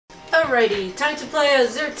Alrighty, time to play a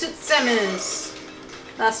shawnz12ss.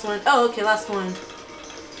 Last one. Oh, okay, last one.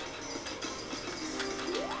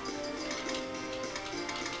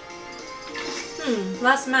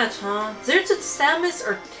 Last match, huh? shawnz12ss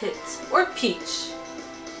or Pit? Or Peach?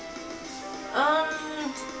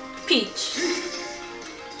 Peach.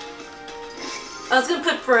 I was gonna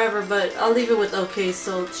put forever, but I'll leave it with okay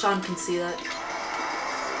so Sean can see that.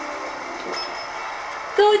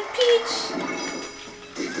 Go with Peach!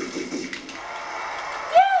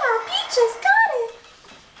 Yeah, Peach has got it!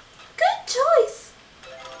 Good choice!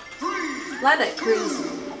 Lilac Cruise.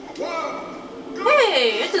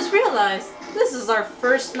 Hey, I just realized this is our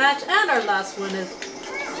first match and our last one.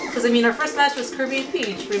 Because I mean, our first match was Kirby and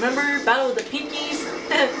Peach. Remember? Battle with the Pinkies?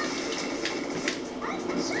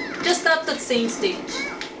 Just not the same stage.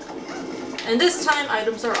 And this time,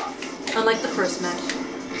 items are off. Unlike the first match.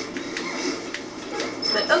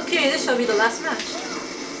 But okay, this shall be the last match.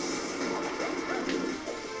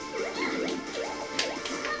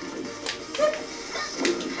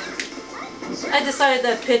 I decided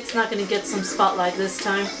that Pit's not gonna get some spotlight this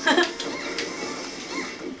time.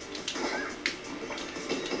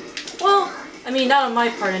 Well, I mean, not on my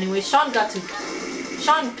part anyway. Sean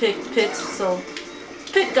picked Pit, so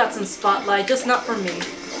Pit got some spotlight, just not for me.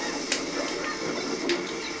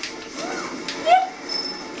 Yep.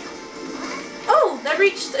 Oh, that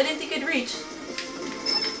reached. I didn't think it'd reach.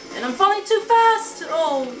 And I'm falling too fast.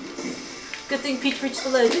 Oh, good thing Peach reached the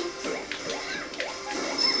ledge.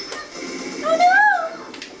 Oh no!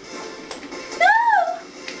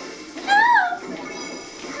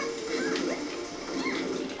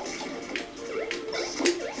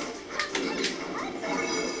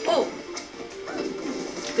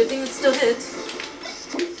 Good thing it still hits.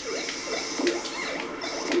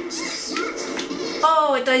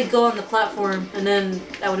 Oh, I thought he'd go on the platform, and then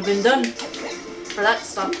that would have been done for that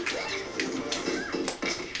stop.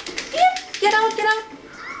 Yep, get out, get out!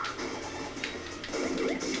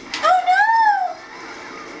 Oh no!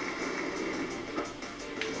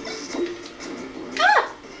 Ah!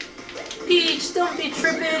 Peach, don't be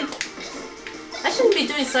tripping. I shouldn't be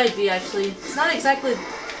doing side B actually. It's not exactly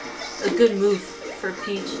a good move for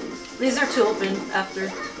Peach. These are too open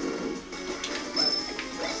after.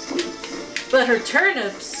 But her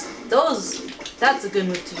turnips, that's a good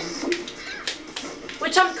move to use.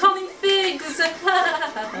 Which I'm calling figs!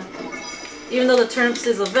 Even though the turnips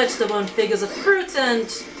is a vegetable and fig is a fruit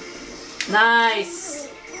and... Nice!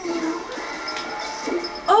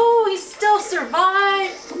 Oh, he still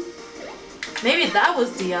survived! Maybe that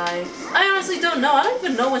was DI. I honestly don't know. I don't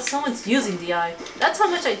even know when someone's using DI. That's how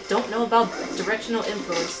much I don't know about directional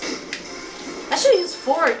influence. I should use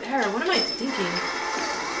forward air. What am I thinking?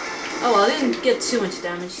 Oh well, I didn't get too much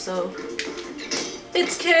damage, so...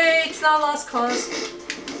 It's K. It's not a lost cause.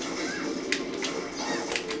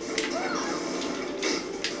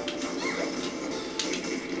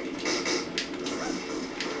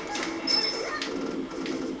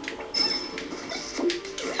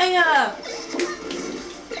 Hiya!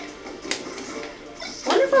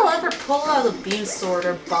 Wonder if I'll ever pull out the beam sword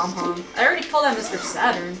or bomb hong. I already pulled out Mr.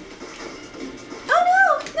 Saturn. Oh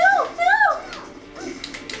no! No! No!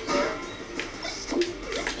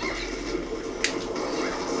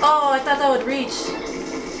 Oh, I thought that would reach.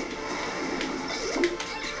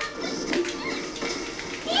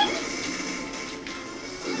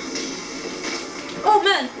 Oh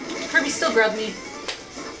man! Kirby still grabbed me.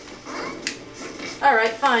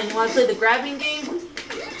 Alright, fine. You want to play the grabbing game?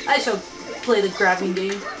 I shall play the grabbing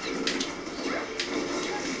game.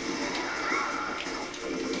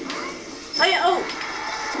 Oh!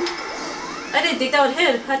 I didn't think that would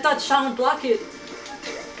hit. I thought Sean would block it.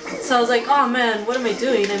 So I was like, oh man, what am I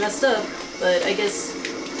doing? I messed up. But I guess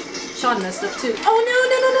Sean messed up too. Oh no,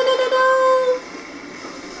 no, no, no, no, no, no!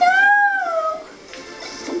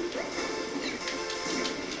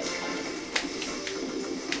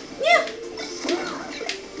 Yeah!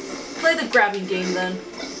 Play the grabbing game then.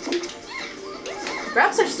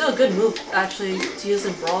 Grabs are still a good move, actually, to use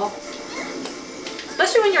in Brawl.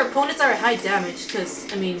 Especially when your opponents are at high damage, because,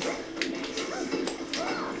 I mean,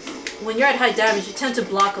 when you're at high damage, you tend to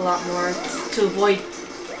block a lot more to avoid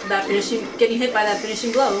that getting hit by that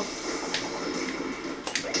finishing blow.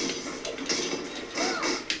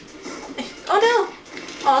 Oh no!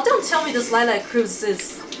 Oh, don't tell me this Lilac Cruise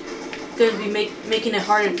is going to be making it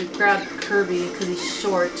harder to grab Kirby because he's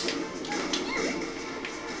short.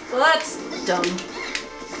 Well, that's dumb.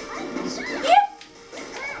 Yep.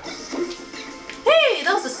 Hey,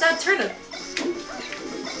 that was a sad turnip.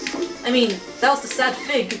 I mean, that was the sad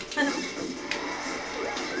fig.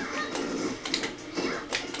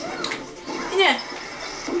 Yeah.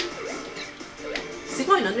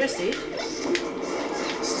 under stage?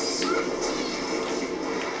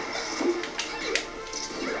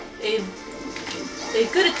 A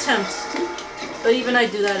good attempt, but even I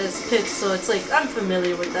do that as Pit, so it's like I'm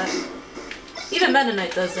familiar with that. Even Meta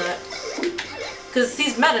Knight does that. Because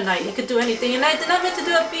he's Meta Knight, he could do anything, and I did not meant to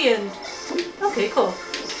do at the end. Okay, cool.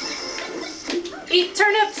 Eat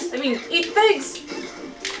turnips! I mean, eat figs!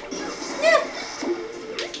 Yeah!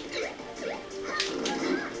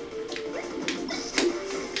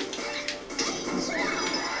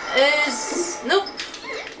 Nope.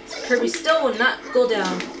 Kirby still will not go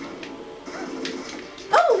down.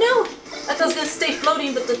 Oh no! I thought I was gonna stay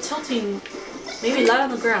floating, but the tilting made me lie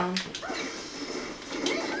on the ground.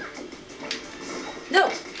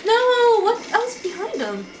 No! No! What? I was behind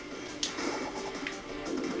him.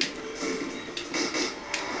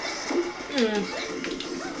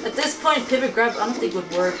 At this point, pivot grab I don't think would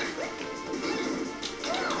work.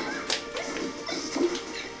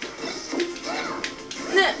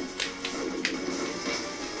 Nah.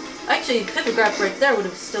 Actually, pivot grab right there would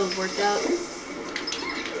have still worked out.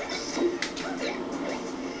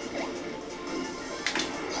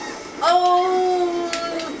 Oh,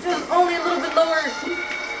 only a little bit lower.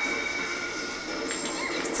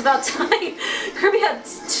 It's about time. Kirby had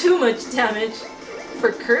too much damage.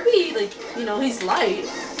 For Kirby, like, you know, he's light.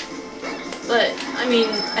 But, I mean,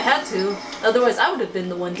 I had to. Otherwise, I would have been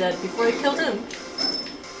the one dead before I killed him.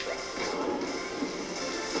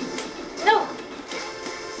 No!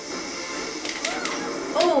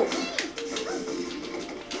 Oh!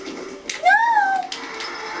 No!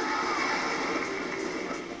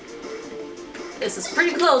 This is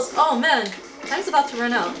pretty close. Oh man, time's about to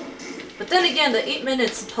run out. But then again, the 8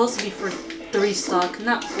 minutes is supposed to be for 3 stock,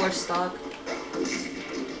 not 4 stock.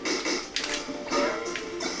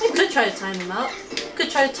 I could try to time him out. Could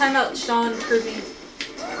try to time out Shawn, Kirby.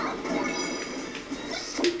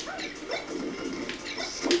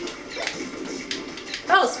 If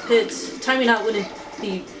I was Pit, timing out wouldn't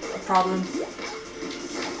be a problem.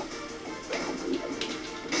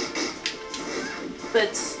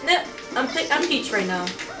 But, nah, I'm Peach right now.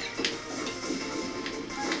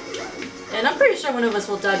 And I'm pretty sure one of us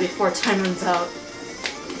will die before time runs out.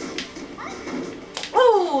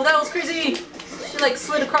 Oh, that was crazy! She like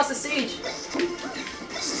slid across the stage.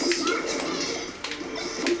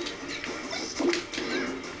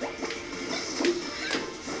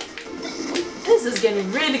 This is getting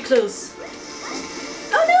really close.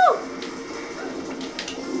 Oh no!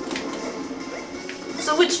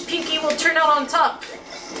 So which Pinky will turn out on top?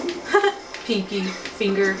 Pinky,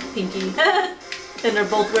 finger, Pinky. And they're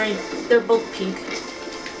both pink.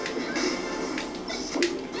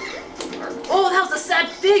 Oh, that was a sad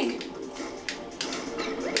fig!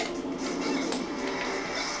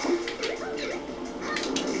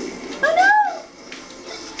 Oh no!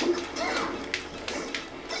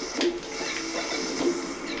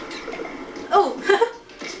 Oh!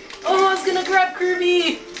 Oh, I was gonna grab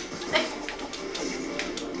Kirby!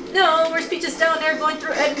 No, where's Peach is down there going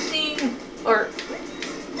through everything! Or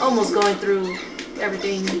almost going through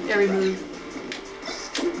everything, every move.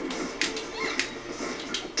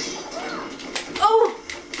 Oh!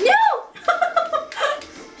 No!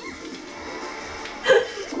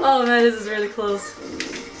 Oh man, this is really close.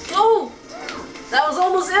 Oh! That was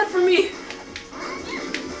almost it for me!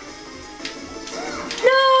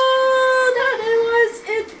 No! That was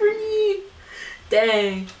it for me!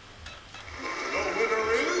 Dang.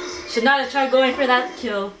 Should not have tried going for that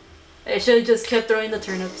kill. I should have just kept throwing the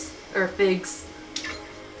turnips. Or figs.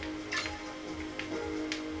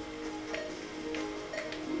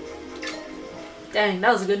 Dang,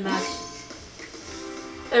 that was a good match.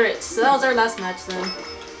 Alright, so that was our last match then.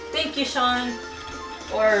 Thank you, Shawn.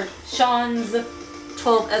 Or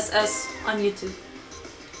shawnz12ss on YouTube.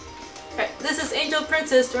 Alright, this is Angel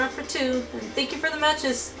Princess, Run for 2. And thank you for the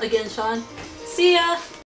matches again, Shawn. See ya!